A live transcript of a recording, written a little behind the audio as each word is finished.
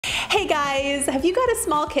Have you got a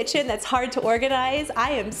small kitchen that's hard to organize?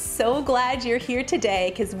 I am so glad you're here today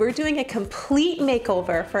because we're doing a complete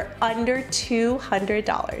makeover for under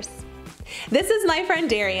 $200. This is my friend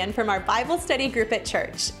Darian from our Bible study group at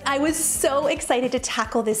church. I was so excited to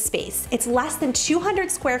tackle this space. It's less than 200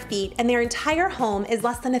 square feet and their entire home is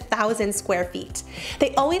less than 1,000 square feet.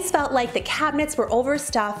 They always felt like the cabinets were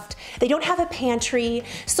overstuffed, they don't have a pantry,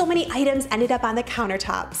 so many items ended up on the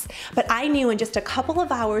countertops. But I knew in just a couple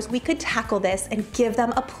of hours we could tackle this and give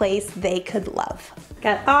them a place they could love.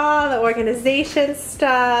 Got all the organization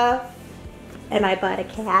stuff, and I bought a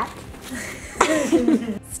cat.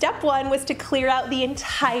 Step one was to clear out the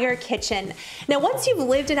entire kitchen. Now, once you've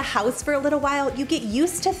lived in a house for a little while, you get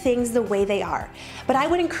used to things the way they are. But I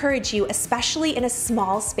would encourage you, especially in a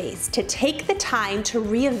small space, to take the time to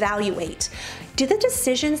reevaluate. Do the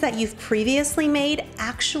decisions that you've previously made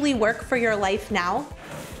actually work for your life now?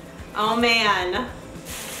 Oh man,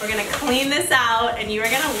 we're gonna clean this out and you are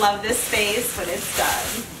gonna love this space when it's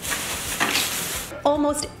done.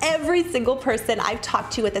 Almost every single person I've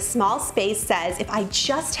talked to with a small space says if I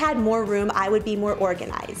just had more room, I would be more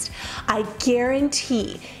organized. I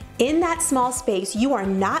guarantee in that small space, you are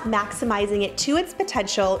not maximizing it to its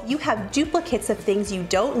potential. You have duplicates of things you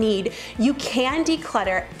don't need. You can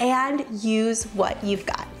declutter and use what you've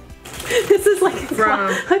got. This is like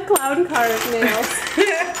a clown car of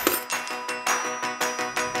nails.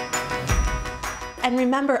 And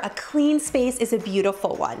remember, a clean space is a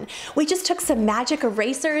beautiful one. We just took some magic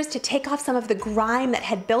erasers to take off some of the grime that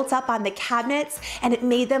had built up on the cabinets, and it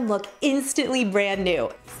made them look instantly brand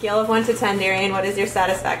new. Scale of 1 to 10, Darian, what is your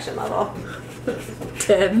satisfaction level?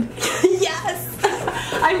 10. Yes!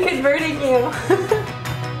 I'm converting you.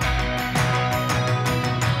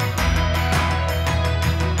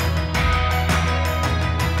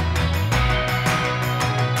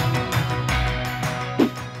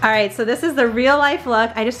 All right, so this is the real life look.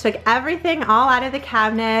 I just took everything all out of the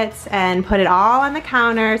cabinets and put it all on the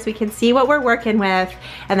counter so we can see what we're working with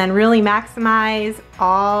and then really maximize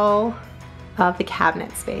all of the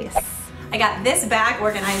cabinet space. I got this bag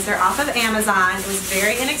organizer off of Amazon. It was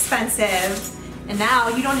very inexpensive. And now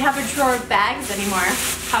you don't have a drawer of bags anymore.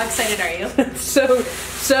 How excited are you?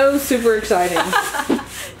 so super exciting. I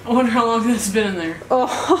wonder how long this has been in there.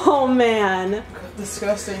 Oh man.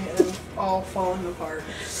 Disgusting and all falling apart.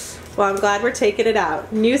 Well, I'm glad we're taking it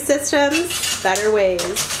out. New systems, better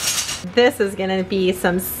ways. This is gonna be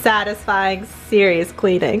some satisfying, serious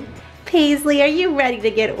cleaning. Paisley, are you ready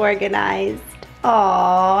to get organized?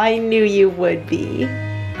 Aw, I knew you would be.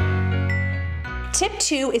 Tip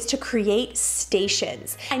 2 is to create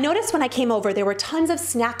stations. I noticed when I came over there were tons of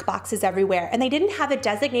snack boxes everywhere and they didn't have a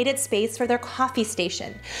designated space for their coffee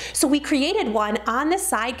station. So we created one on the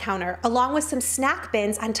side counter along with some snack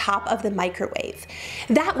bins on top of the microwave.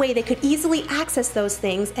 That way they could easily access those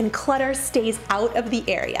things and clutter stays out of the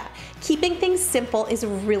area. Keeping things simple is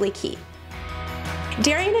really key.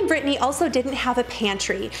 Darian and Brittany also didn't have a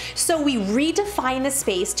pantry, so we redefined the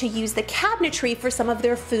space to use the cabinetry for some of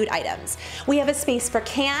their food items. We have a space for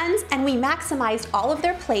cans, and we maximized all of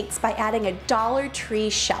their plates by adding a Dollar Tree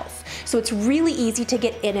shelf, so it's really easy to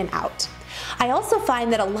get in and out. I also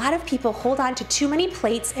find that a lot of people hold on to too many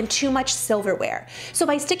plates and too much silverware. So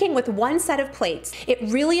by sticking with one set of plates, it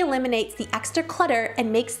really eliminates the extra clutter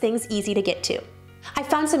and makes things easy to get to. I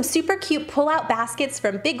found some super cute pull-out baskets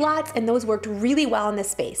from Big Lots and those worked really well in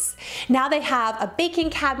this space. Now they have a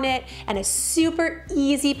baking cabinet and a super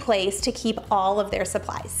easy place to keep all of their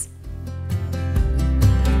supplies.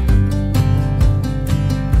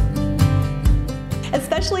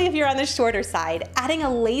 Especially if you're on the shorter side, adding a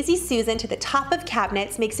Lazy Susan to the top of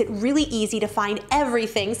cabinets makes it really easy to find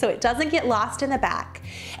everything so it doesn't get lost in the back.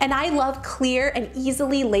 And I love clear and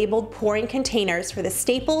easily labeled pouring containers for the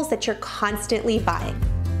staples that you're constantly buying.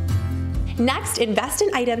 Next, invest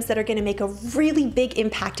in items that are going to make a really big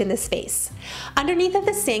impact in the space. Underneath of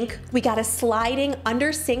the sink, we got a sliding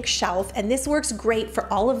under sink shelf, and this works great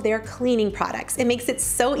for all of their cleaning products. It makes it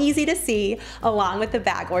so easy to see along with the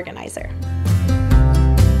bag organizer.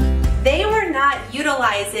 They were not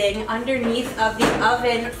utilizing underneath of the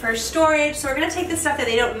oven for storage, so we're gonna take the stuff that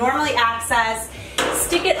they don't normally access,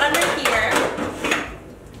 stick it under here,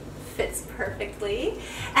 fits perfectly,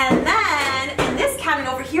 and then in this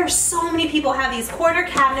cabinet over here, so many people have these corner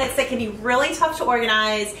cabinets that can be really tough to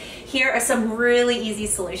organize. Here are some really easy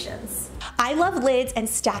solutions. I love lids and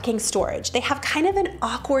stacking storage. They have kind of an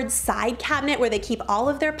awkward side cabinet where they keep all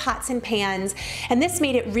of their pots and pans, and this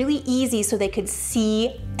made it really easy so they could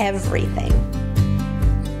see everything.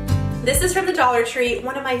 This is from the Dollar Tree,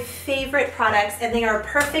 one of my favorite products, and they are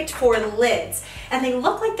perfect for lids. And they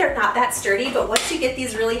look like they're not that sturdy, but once you get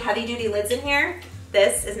these really heavy-duty lids in here,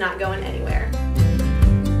 this is not going anywhere.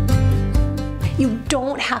 You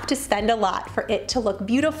don't have to spend a lot for it to look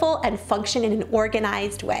beautiful and function in an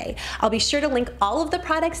organized way. I'll be sure to link all of the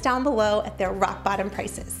products down below at their rock bottom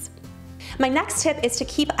prices. My next tip is to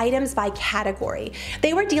keep items by category.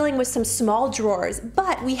 They were dealing with some small drawers,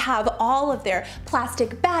 but we have all of their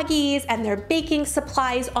plastic baggies and their baking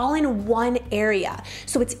supplies all in one area.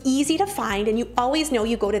 So it's easy to find and you always know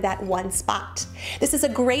you go to that one spot. This is a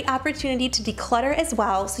great opportunity to declutter as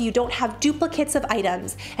well so you don't have duplicates of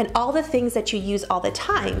items and all the things that you use all the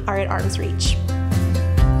time are at arm's reach.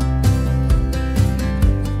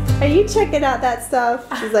 Are you checking out that stuff?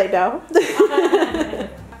 She's like, no.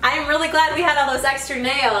 I'm really glad we had all those extra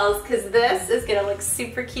nails because this is gonna look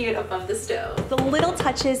super cute above the stove. The little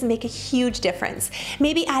touches make a huge difference.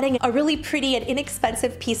 Maybe adding a really pretty and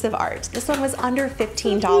inexpensive piece of art. This one was under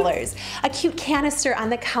 $15. A cute canister on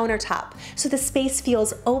the countertop so the space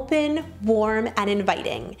feels open, warm, and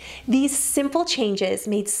inviting. These simple changes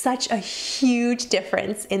made such a huge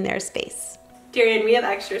difference in their space. Darian, we have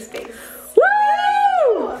extra space.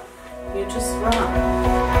 Woo! You just rock.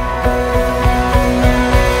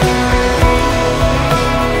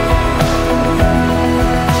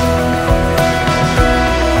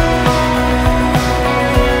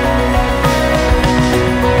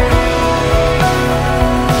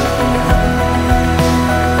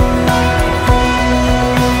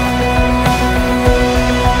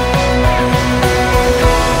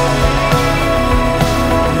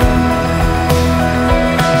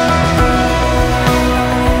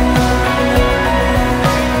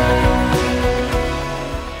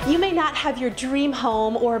 Your dream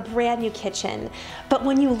home or a brand new kitchen, but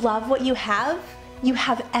when you love what you have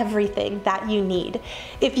everything that you need.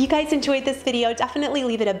 If you guys enjoyed this video, definitely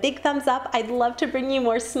leave it a big thumbs up. I'd love to bring you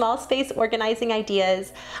more small space organizing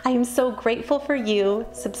ideas. I am so grateful for you.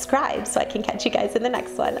 Subscribe so I can catch you guys in the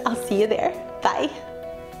next one. I'll see you there. Bye.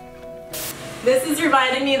 This is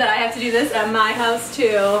reminding me that I have to do this at my house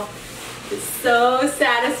too. It's so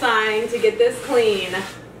satisfying to get this clean.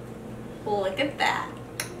 Look at that.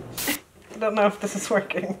 I don't know if this is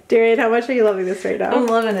working. Darian, how much are you loving this right now? I'm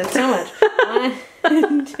loving it so much.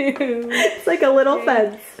 1, 2. It's like a little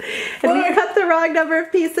fence. And we cut the wrong number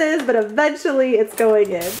of pieces, but eventually it's going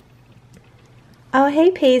in. Oh, hey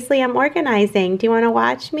Paisley, I'm organizing. Do you want to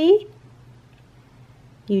watch me?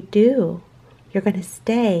 You do. You're going to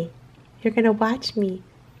stay. You're going to watch me.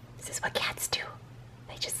 This is what cats do.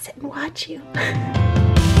 They just sit and watch you.